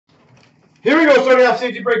Here we go, starting off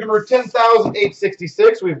safety break number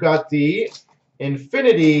 10,866. We've got the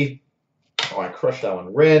Infinity. Oh, I crushed that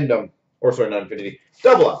one. Random. Or sorry, not Infinity.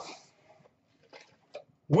 Double up.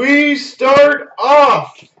 We start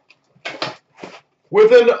off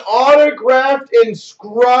with an autographed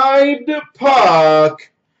inscribed puck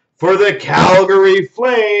for the Calgary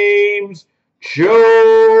Flames,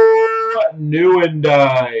 Joe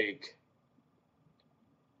Nieuwendyk.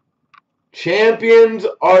 Champions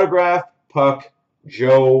autograph puck,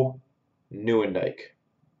 Joe Nieuwendyk.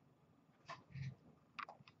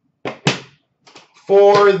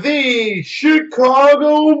 For the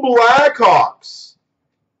Chicago Blackhawks,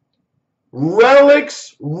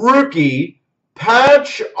 Relics rookie,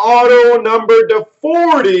 patch auto number to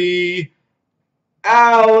 40,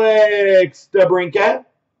 Alex DeBrincat.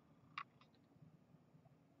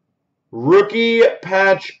 Rookie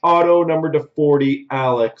patch auto number to 40,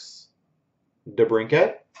 Alex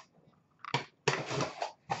DeBrincat.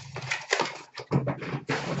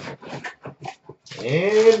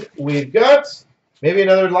 And we've got maybe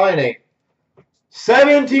another line 8.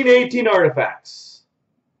 1718 artifacts.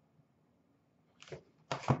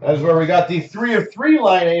 That is where we got the 3 of 3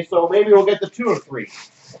 line 8, so maybe we'll get the 2 of 3,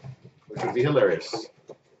 which would be hilarious.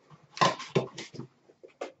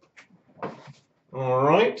 All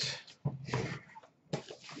right.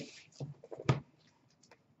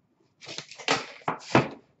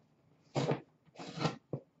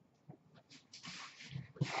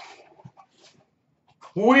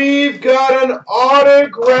 We've got an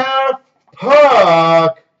autograph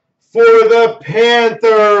puck for the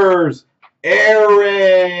Panthers,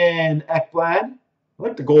 Aaron Ekblad. I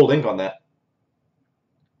like the gold ink on that.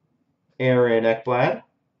 Aaron Ekblad.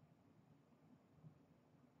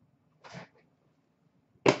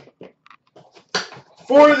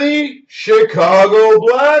 For the Chicago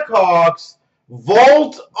Blackhawks,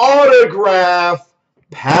 vault autograph,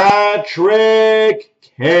 Patrick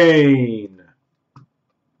Kane.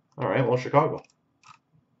 All right, well, Chicago.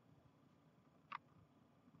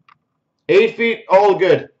 8 feet, all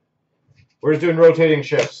good. We're just doing rotating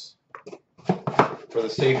shifts for the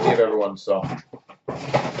safety of everyone, so.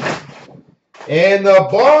 And the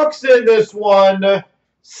box in this one,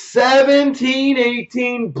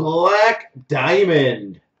 1718 Black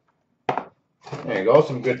Diamond. There you go,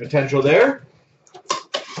 some good potential there.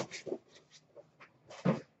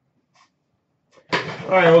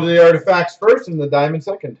 All right, we'll do the artifacts first and the diamond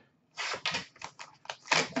second.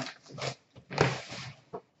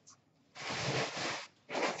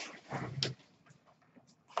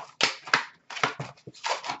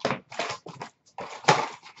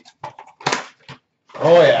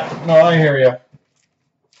 Oh, yeah. No, I hear you.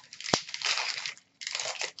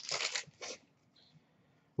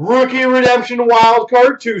 Rookie Redemption Wild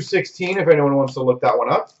Card 216, if anyone wants to look that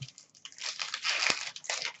one up.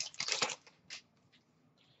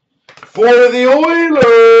 For the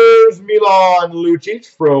Oilers, Milan Lucic,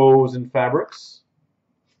 Frozen Fabrics.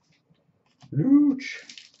 Luch.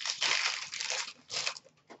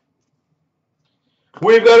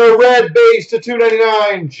 We've got a red base to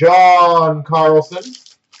 299, John Carlson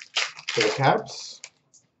for the Caps.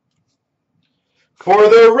 For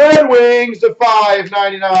the Red Wings to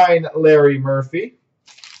 599, Larry Murphy.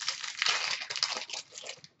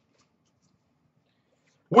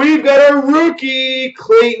 We've got a rookie,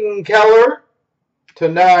 Clayton Keller, to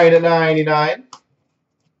 999.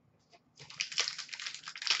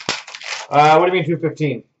 What do you mean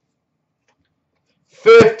 215?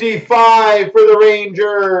 55 for the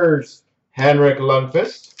Rangers, Henrik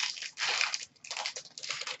Lundqvist.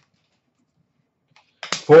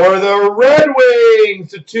 For the Red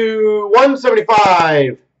Wings to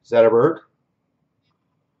 175, Zetterberg.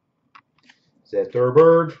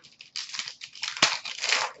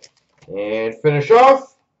 And finish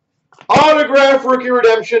off, autograph rookie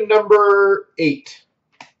redemption number 8.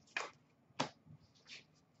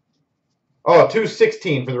 Oh,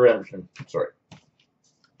 216 for the redemption. Sorry.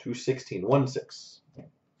 216, 16. At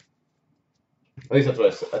least that's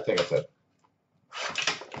what I think I said.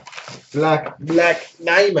 Black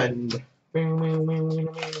Diamond.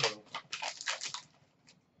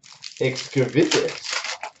 Exquisite.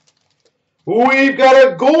 We've got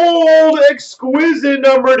a gold exquisite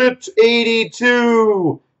number to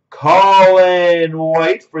 82. Colin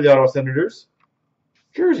White for the Ottawa Senators.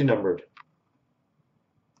 Jersey numbered.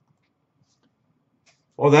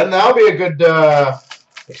 Well, then that'll be a good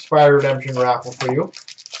expired redemption raffle for you.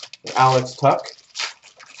 Alex Tuck.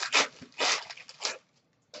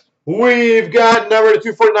 We've got number to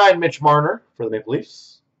 249, Mitch Marner for the Maple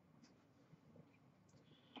Leafs.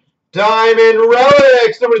 Diamond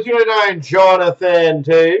Relics, number 299, Jonathan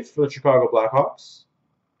Toews for the Chicago Blackhawks.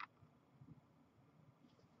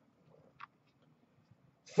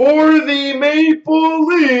 For the Maple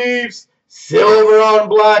Leafs, silver on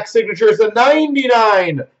black signatures, a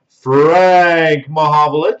 99, Frank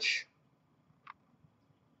Mahovlich.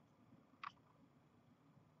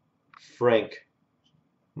 Frank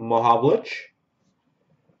Mahovlich.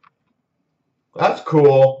 That's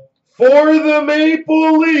cool. For the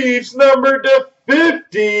Maple Leafs, number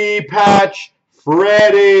 /50 patch,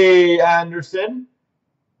 Freddie Anderson.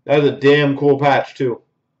 That's a damn cool patch, too.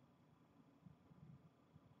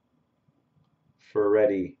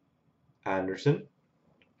 Freddie Anderson.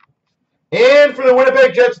 And for the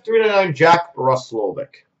Winnipeg Jets, 399, Jack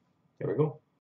Roslovic. There we go.